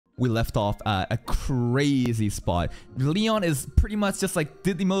we left off at a crazy spot. Leon is pretty much just like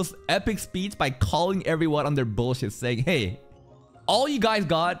did the most epic speech by calling everyone on their bullshit, saying, hey, all you guys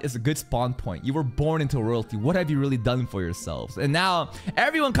got is a good spawn point. You were born into royalty. What have you really done for yourselves? And now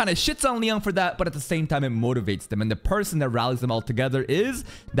everyone kind of shits on Leon for that, but at the same time it motivates them. And the person that rallies them all together is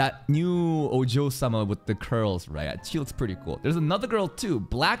that new Ojo-sama with the curls, right? She looks pretty cool. There's another girl too,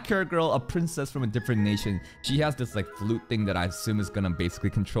 black hair girl, a princess from a different nation. She has this like flute thing that I assume is gonna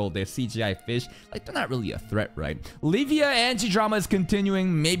basically control their CGI fish. Like, they're not really a threat, right? Livia Angie drama is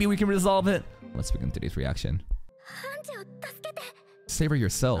continuing. Maybe we can resolve it. Let's begin today's reaction. Savor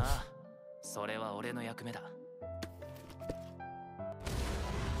yourself.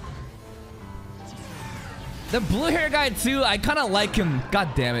 The blue hair guy too, I kind of like him. God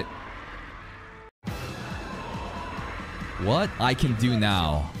damn it. What I can do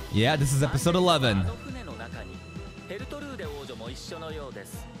now. Yeah, this is episode 11.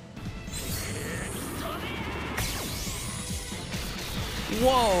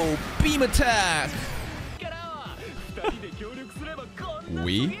 Whoa, beam attack.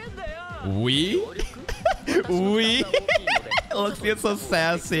 We? Looks so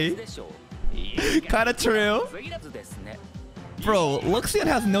sassy. Kinda true. Bro, Luxian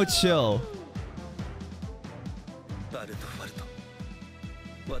has no chill.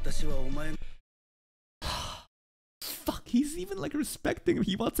 Fuck, he's even like respecting him.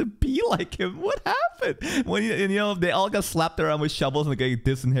 He wants to be like him. What happened? When you know, they all got slapped around with shovels and getting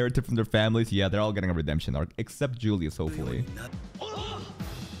disinherited from their families. Yeah, they're all getting a redemption arc, except Julius, hopefully.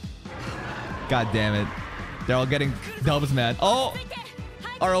 God damn it. They're all getting dubs, man. Oh!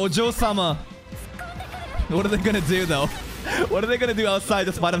 Our Ojo-sama. What are they gonna do, though? What are they gonna do outside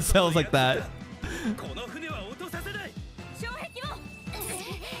just by themselves like that?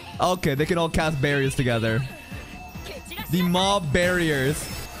 Okay, they can all cast barriers together. The mob barriers.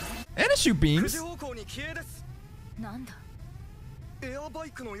 And a shoot beams.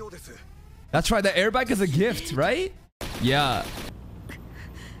 That's right, the air bike is a gift, right? Yeah.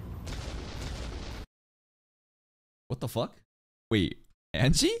 What the fuck? Wait,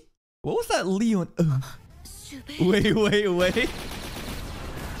 Angie? What was that Leon? Wait.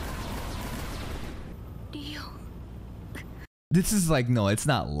 This is like, no, it's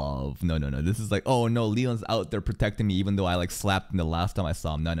not love. No. This is like, oh no, Leon's out there protecting me even though I like slapped him the last time I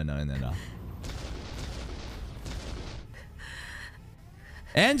saw him. No.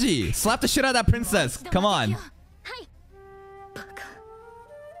 Angie, slap the shit out of that princess. Come on.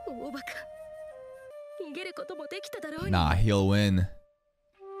 Nah, he'll win.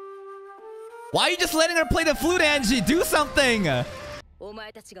 Why are you just letting her play the flute, Angie? Do something! Yeah,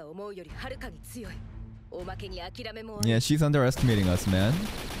 she's underestimating us, man.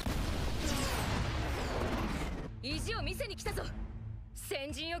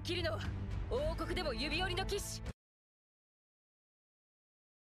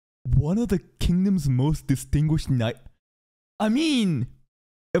 One of the kingdom's most distinguished knight. I mean,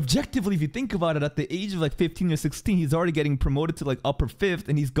 objectively, if you think about it, at the age of like 15 or 16, he's already getting promoted to like upper 5th,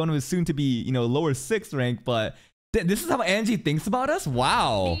 and he's gonna soon to be, you know, lower 6th rank. But this is how Angie thinks about us?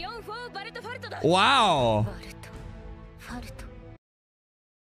 Wow. Wow.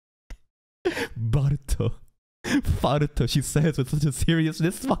 Baruto. Faruto, she says with such a serious,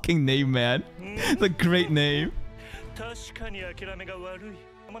 this fucking name, man. It's a great name.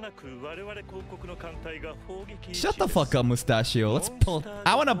 Shut the fuck up, Mustachio. Let's pull.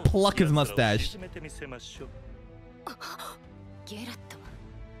 I want to pluck his mustache.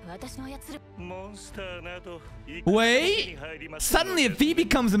 Wait. Suddenly, if he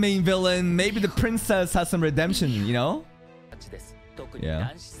becomes the main villain, maybe the princess has some redemption, you know? Yeah.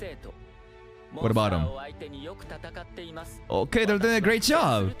 What about him? Okay, they're doing a great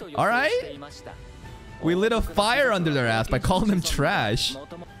job. Alright. We lit a fire under their ass by calling them trash.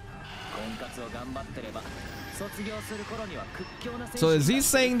 So is he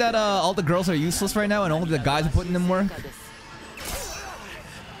saying that all the girls are useless right now and only the guys are putting in work?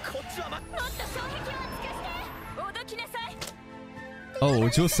 Oh,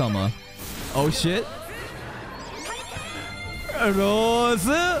 Ojo-sama. Oh shit. Rose!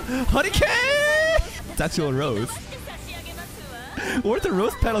 Hurricane! It's actual rose. Where's the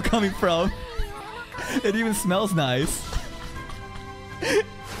rose petal coming from? It even smells nice.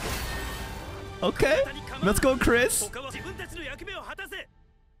 Okay, let's go, Chris.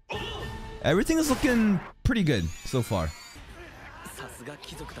 Everything is looking pretty good so far.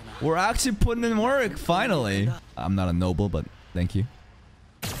 We're actually putting in work, finally. I'm not a noble, but thank you.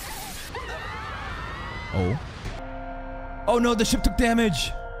 Oh. Oh no, the ship took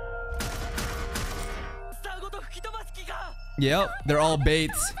damage. Yep, they're all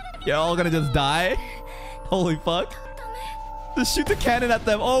baits. You're all gonna just die? Holy fuck. Just shoot the cannon at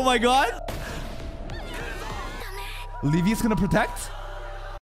them. Oh my god. Livia's gonna protect?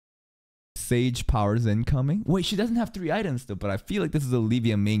 Sage powers incoming. Wait, she doesn't have 3 items though, but I feel like this is a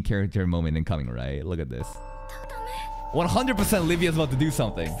Livia main character moment incoming, right? Look at this. 100% Livia's about to do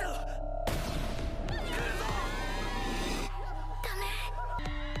something.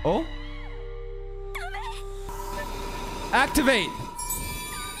 Oh? Activate!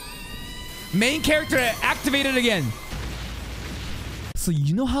 Main character activated again! So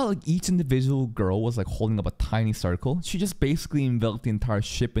you know how like each individual girl was like holding up a tiny circle? She just basically enveloped the entire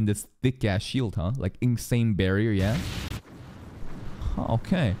ship in this thick ass shield, huh? Like insane barrier, yeah? Huh,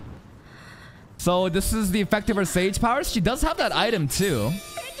 okay. So this is the effect of her sage powers. She does have that item too.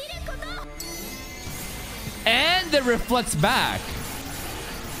 And it reflects back.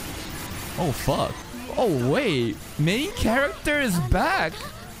 Oh fuck. Oh wait. Main character is back.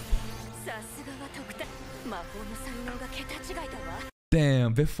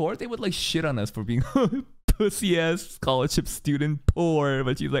 Damn, before they would like shit on us for being pussy ass scholarship student poor,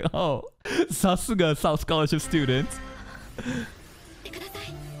 but she's like, oh, Sasuga scholarship student.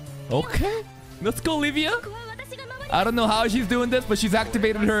 Okay, let's go, Livia. I don't know how she's doing this, but she's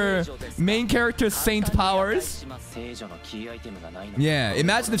activated her main character saint powers. Yeah,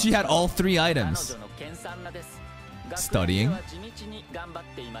 imagine if she had all 3 items. Studying.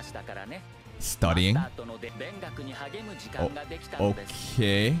 Studying. Oh,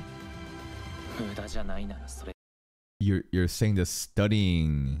 okay. You're saying that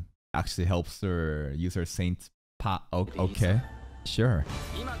studying actually helps her use her saint oh, okay. Sure.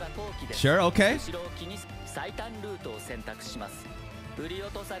 Sure, okay.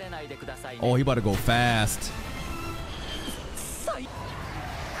 Oh, he about to go fast.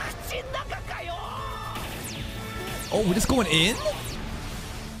 Oh, we're just going in?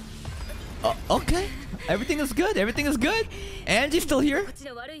 Okay. Everything is good. Everything is good. Angie's still here.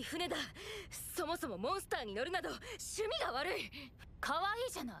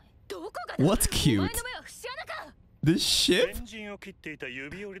 What's cute? This ship?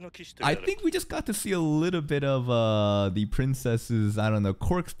 I think we just got to see a little bit of the princess's, I don't know,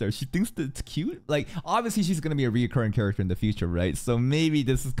 quirks there. She thinks that it's cute. Like, obviously she's going to be a recurring character in the future, right? So maybe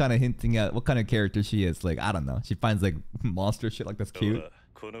this is kind of hinting at what kind of character she is. Like, I don't know. She finds like monster shit like that's cute.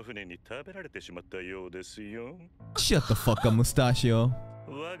 Shut the fuck up, Mustachio.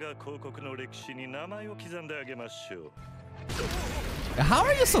 How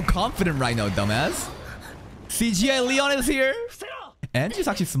are you so confident right now, dumbass? CGI Leon is here. And she's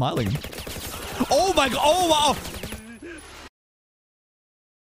actually smiling. Oh my god. Oh wow.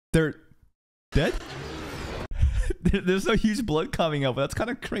 They're dead? There's no huge blood coming up. That's kind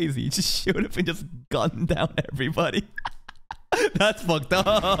of crazy. He just showed up and just gunned down everybody. That's fucked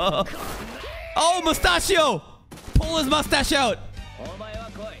up. Oh, Mustachio! Pull his mustache out.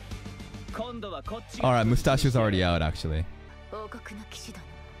 Alright, Mustachio's already out actually.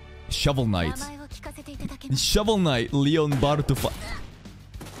 Shovel Knight. Shovel Knight, Leon Bartufa.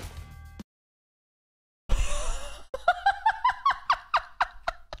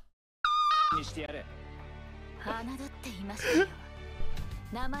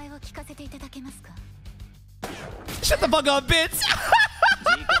 Shut the fuck up, bitch!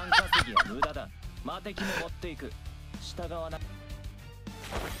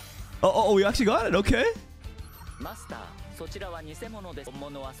 Oh, we actually got it, okay.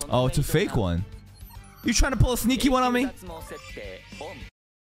 Oh, it's a fake one. You trying to pull a sneaky one on me?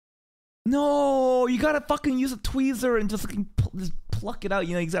 No, you gotta fucking use a tweezer and just pluck it out.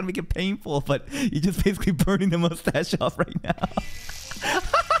 You know, you gotta make it painful, but you're just basically burning the mustache off right now.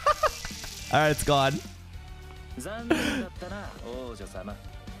 Alright, it's gone.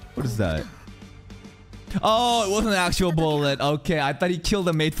 What is that? Oh, it wasn't an actual bullet. Okay, I thought he killed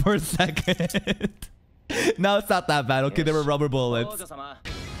the mate for a second. No, it's not that bad. Okay, there were rubber bullets.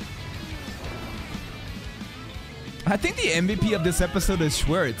 I think the MVP of this episode is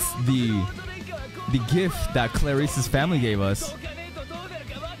Schwartz, the gift that Clarice's family gave us.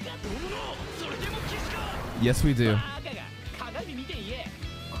 Yes, we do.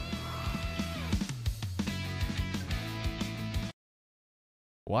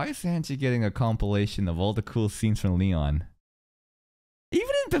 Why is Angie getting a compilation of all the cool scenes from Leon? Even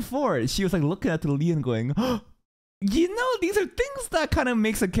before, she was like looking at the Leon going, oh, you know, these are things that kind of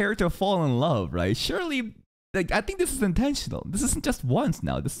makes a character fall in love, right? Surely, like, I think this is intentional. This isn't just once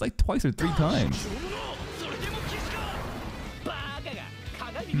now. This is like twice or 3 times.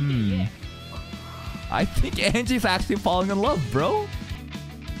 I think Angie's actually falling in love, bro.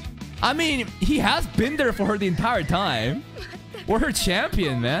 I mean, he has been there for her the entire time. We're her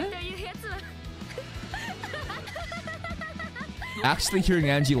champion, man. Actually hearing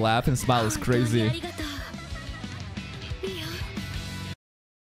Angie laugh and smile is crazy.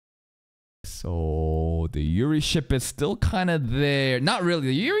 So the Yuri ship is still kind of there. Not really.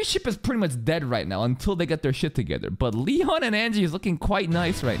 The Yuri ship is pretty much dead right now until they get their shit together. But Leon and Angie is looking quite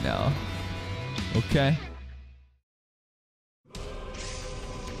nice right now. Okay.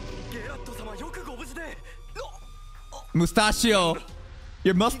 Mustachio,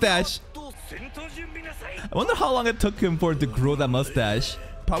 your mustache. I wonder how long it took him for it to grow that mustache.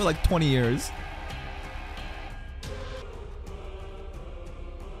 Probably like 20 years.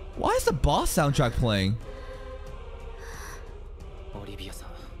 Why is the boss soundtrack playing?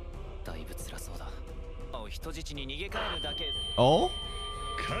 Oh?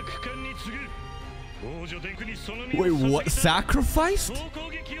 Wait, what? Sacrificed?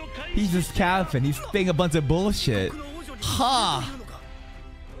 He's just capping. He's saying a bunch of bullshit. Ha! Huh.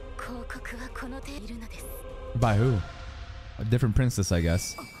 By who? A different princess, I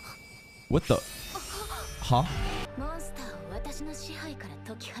guess. What the? Huh?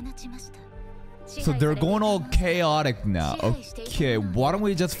 So they're going all chaotic now. Okay, why don't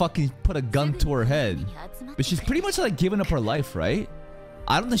we just fucking put a gun to her head? But she's pretty much like giving up her life, right?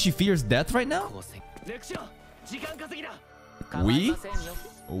 I don't think she fears death right now. We?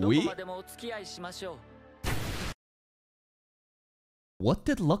 What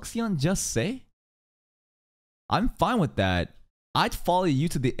did Luxion just say? I'm fine with that. I'd follow you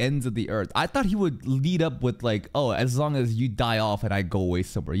to the ends of the earth. I thought he would lead up with like, oh, as long as you die off and I go away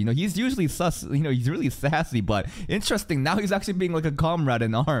somewhere. You know, he's usually sus, you know, he's really sassy, but interesting. Now he's actually being like a comrade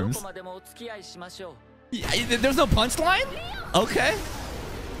in arms. Yeah, there's no punchline? Okay.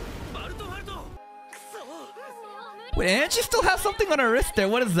 Wait, Angie still has something on her wrist there.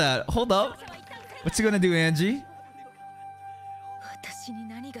 What is that? Hold up. What's she gonna do, Angie?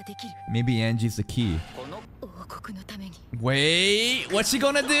 Maybe Angie's the key. Wait, what's she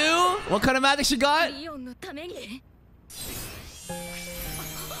gonna do? What kind of magic she got?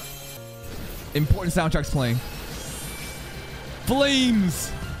 Important soundtrack's playing.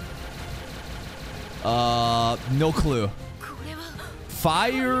 Flames! No clue.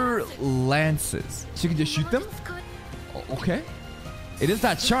 Fire lances. She can just shoot them? Okay. It is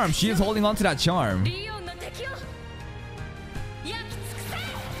that charm. She is holding on to that charm.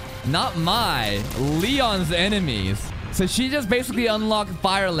 Not my. Leon's enemies. So she just basically unlocked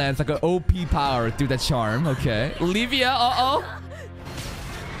Fire Lance, like an OP power through that charm. Okay. Livia, uh-oh.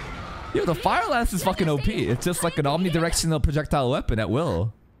 Yo, the Fire Lance is fucking OP. It's just like an omnidirectional projectile weapon at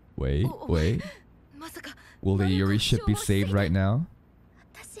will. Wait, wait. Will the Yuri ship be saved right now?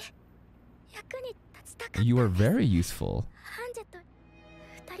 You are very useful.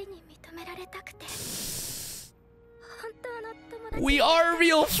 We are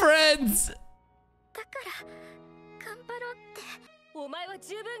real friends!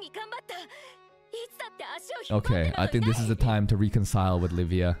 Okay, I think this is the time to reconcile with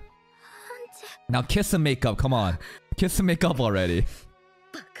Livia. Now kiss and make up, come on. Kiss and make up already.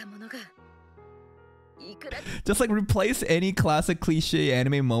 Just like replace any classic cliche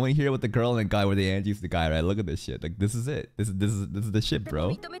anime moment here with the girl and the guy where the Angie's the guy, right? Look at this shit. Like this is it. This is the shit,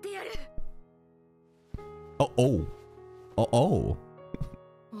 bro. Oh.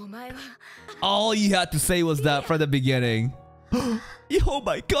 All you had to say was that from the beginning. Oh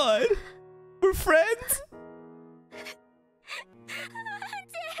my god. We're friends?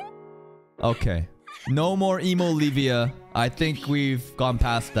 Okay. No more emo Livia. I think we've gone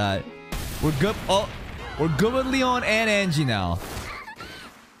past that. We're good. Oh, we're good with Leon and Angie now.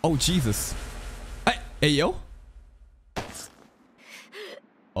 Oh, Jesus. Hey, yo.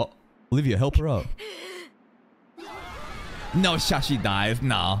 Oh, Livia, help her up. No, Shashi dies.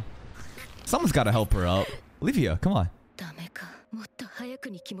 Nah. Someone's got to help her up. Livia, come on.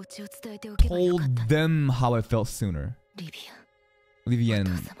 Told them how I felt sooner. Livia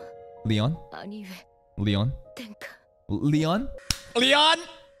and Leon? Leon? Leon? Leon!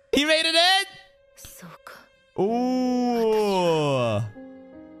 He made it in! Ooh!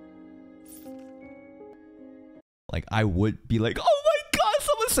 Like, I would be like, oh my god,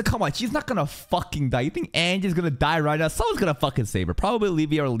 someone's so come on, she's not gonna fucking die. You think Angie's gonna die right now? Someone's gonna fucking save her. Probably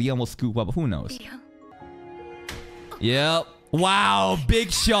Livia or Leon will scoop up, who knows? Yep. Wow,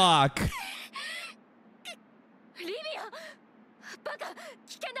 big shock.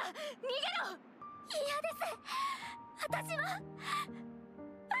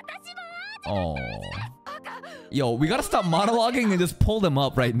 Oh. Yo, we gotta stop monologuing and just pull them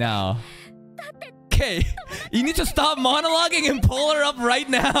up right now. Okay, you need to stop monologuing and pull her up right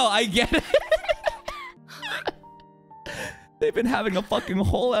now. I get it. They've been having a fucking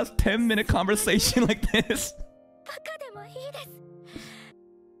whole ass 10-minute conversation like this.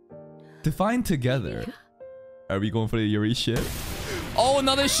 Define together. Are we going for the Yuri shit? Oh,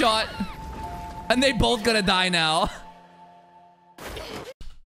 another shot. And they both gonna die now.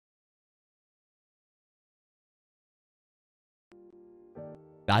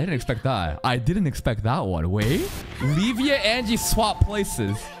 I didn't expect that. I didn't expect that one. Wait. Livia and Angie swap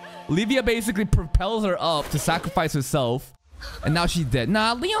places. Livia basically propels her up to sacrifice herself. And now she's dead.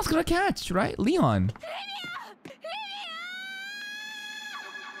 Nah, Leon's gonna catch, right? Leon.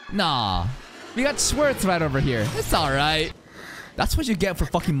 Nah. We got Schwartz right over here. It's alright. That's what you get for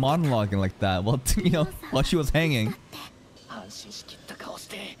fucking monologuing like that. Well, you know, while she was hanging.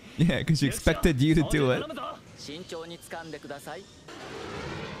 Yeah, because she expected you to do it.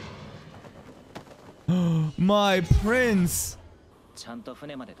 My prince.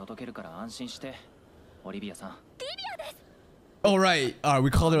 Oh right, we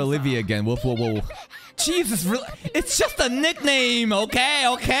called her Olivia again. Whoa, whoa, whoa. Jesus, it's just a nickname, okay,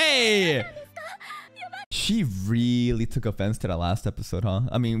 okay. She really took offense to that last episode, huh?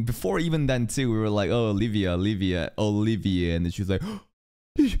 I mean, before even then too, we were like, oh, Olivia, Olivia, Olivia, and then she was like,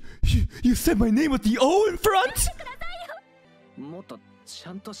 you said my name with the O in front?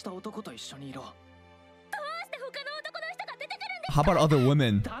 How about other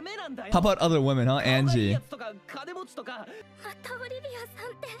women? How about other women, huh? Angie.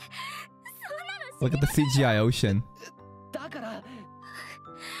 Look at the CGI ocean.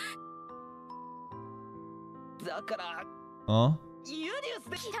 Huh?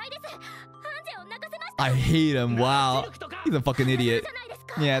 I hate him. Wow. He's a fucking idiot.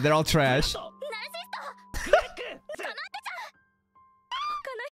 Yeah, they're all trash.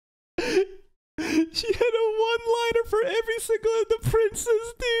 She had a one-liner for every single of the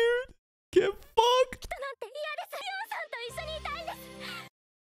princes, dude. Get fucked.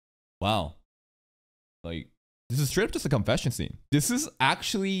 Wow. Like, this is straight up just a confession scene. This is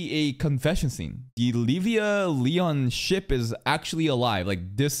actually a confession scene. The Livia-Leon ship is actually alive.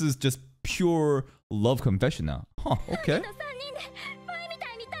 Like, this is just pure love confession now. Huh, okay.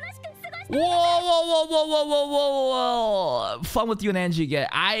 Whoa, whoa, whoa, whoa, whoa, whoa, whoa. Fun with you and Angie again.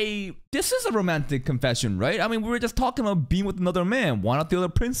 This is a romantic confession, right? I mean, we were just talking about being with another man. Why not the other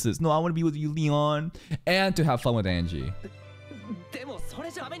princess? No, I want to be with you, Leon. And to have fun with Angie.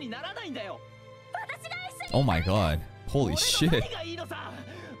 Oh my god. Holy shit.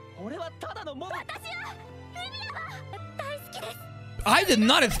 I did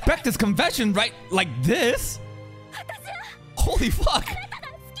not expect this confession right like this. Holy fuck.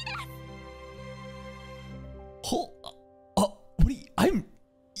 What do you...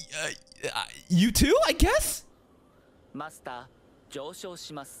 you too, I guess?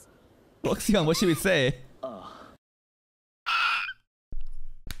 Roxanne, what should we say?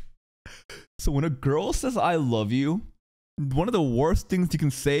 So when a girl says I love you, one of the worst things you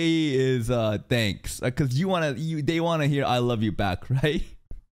can say is thanks, because they wanna hear I love you back, right?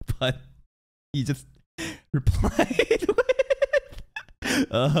 But he just replied with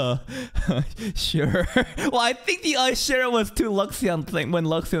sure. Well, I think the sure was to Luxian thing when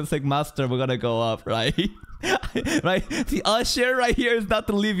Luxian's like, master, we're gonna go up, right? Right? The sure right here is not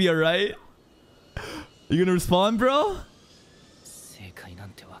the Livia, right? You gonna respond, bro?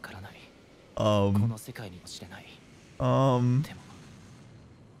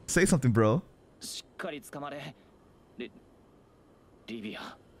 Say something, bro. He's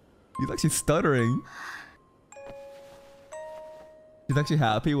actually stuttering. He's actually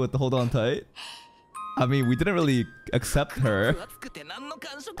happy with the hold on tight. I mean, we didn't really accept her.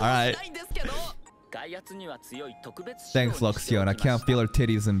 Alright. Thanks, Luxion. I can't feel her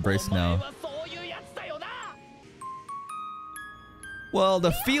titties embrace now. Well,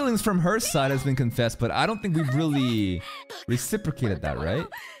 the feelings from her side has been confessed, but I don't think we've really reciprocated that, right?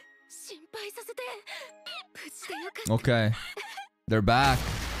 Okay. They're back.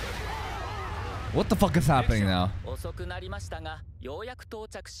 What the fuck is happening now?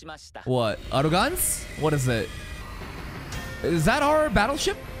 What? Arrogance? What is it? Is that our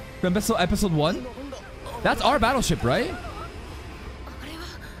battleship? From episode 1? That's our battleship, right?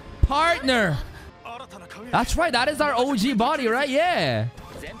 Partner! That's right, that is our OG body, right? Yeah!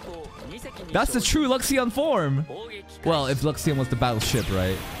 That's the true Luxion form! Well, if Luxion was the battleship,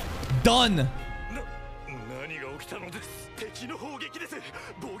 right? Done!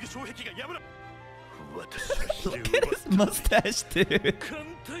 Look at his mustache, dude.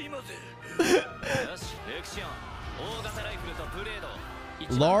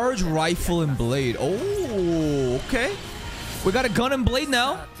 Large rifle and blade. Oh, okay. We got a gun and blade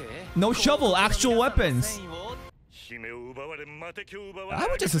now. No shovel, actual weapons. I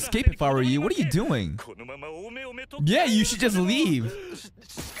would just escape if I were you. What are you doing? Yeah, you should just leave.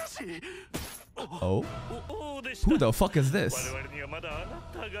 Oh? Who the fuck is this?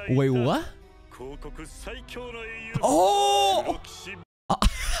 Wait, what? Oh!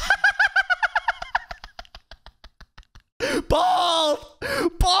 Bald!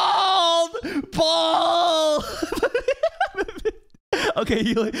 Bald! Bald!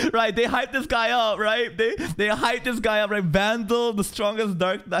 Okay, right, they hyped this guy up, right? They hyped this guy up, right? Vandal, the strongest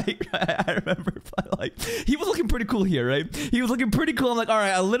Dark Knight, right? I remember, but like, he was looking pretty cool here, right? He was looking pretty cool. I'm like, all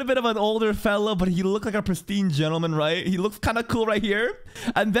right, a little bit of an older fellow, but he looked like a pristine gentleman, right? He looks kind of cool right here.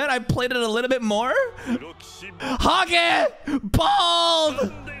 And then I played it a little bit more. Hage!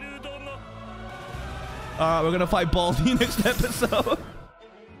 Bald! Alright, we're gonna fight Baldy next episode.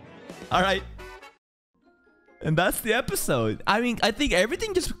 Alright. And that's the episode. I mean, I think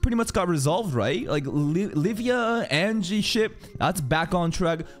everything just pretty much got resolved, right? Like, Livia, Angie ship, that's back on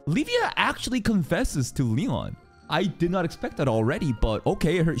track. Livia actually confesses to Leon. I did not expect that already, but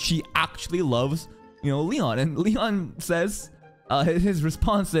okay, she actually loves, you know, Leon. And Leon says, his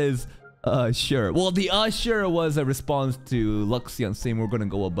response is, sure. Well, the sure was a response to Luxian saying we're gonna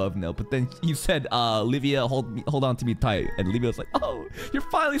go above now. But then he said, Livia, hold on to me tight. And Livia was like, oh, you're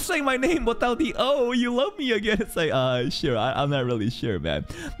finally saying my name without the oh, you love me again. It's like, sure. I'm not really sure, man.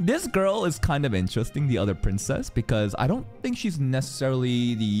 This girl is kind of interesting, the other princess, because I don't think she's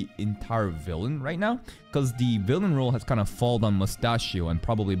necessarily the entire villain right now. Because the villain role has kind of fallen on Mustachio and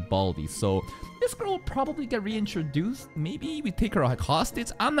probably Baldy. So this girl will probably get reintroduced. Maybe we take her like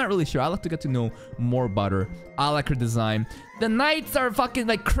hostage. I'm not really sure. I like to get to know more about her. I like her design. The knights are fucking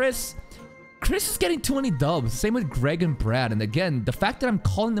like Chris. Chris is getting too many dubs. Same with Greg and Brad. And again, the fact that I'm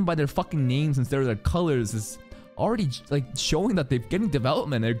calling them by their fucking names instead of their colors is already like showing that they're getting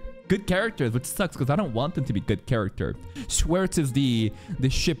development. They're good characters, which sucks because I don't want them to be good character. Schwertz is the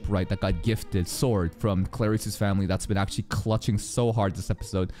shipwright that got gifted sword from Clarice's family that's been actually clutching so hard this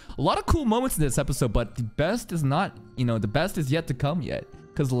episode. A lot of cool moments in this episode, but the best is not, you know, the best is yet to come yet.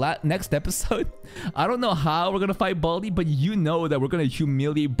 Because next episode, I don't know how we're going to fight Baldy, but you know that we're going to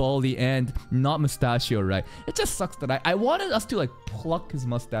humiliate Baldy and not Mustachio, right? It just sucks that I wanted us to like pluck his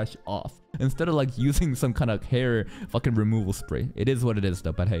mustache off instead of like using some kind of hair fucking removal spray. It is what it is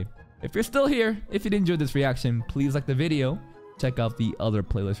though, but hey. If you're still here, if you enjoyed this reaction, please like the video. Check out the other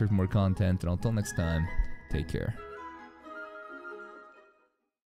playlist for more content. And until next time, take care.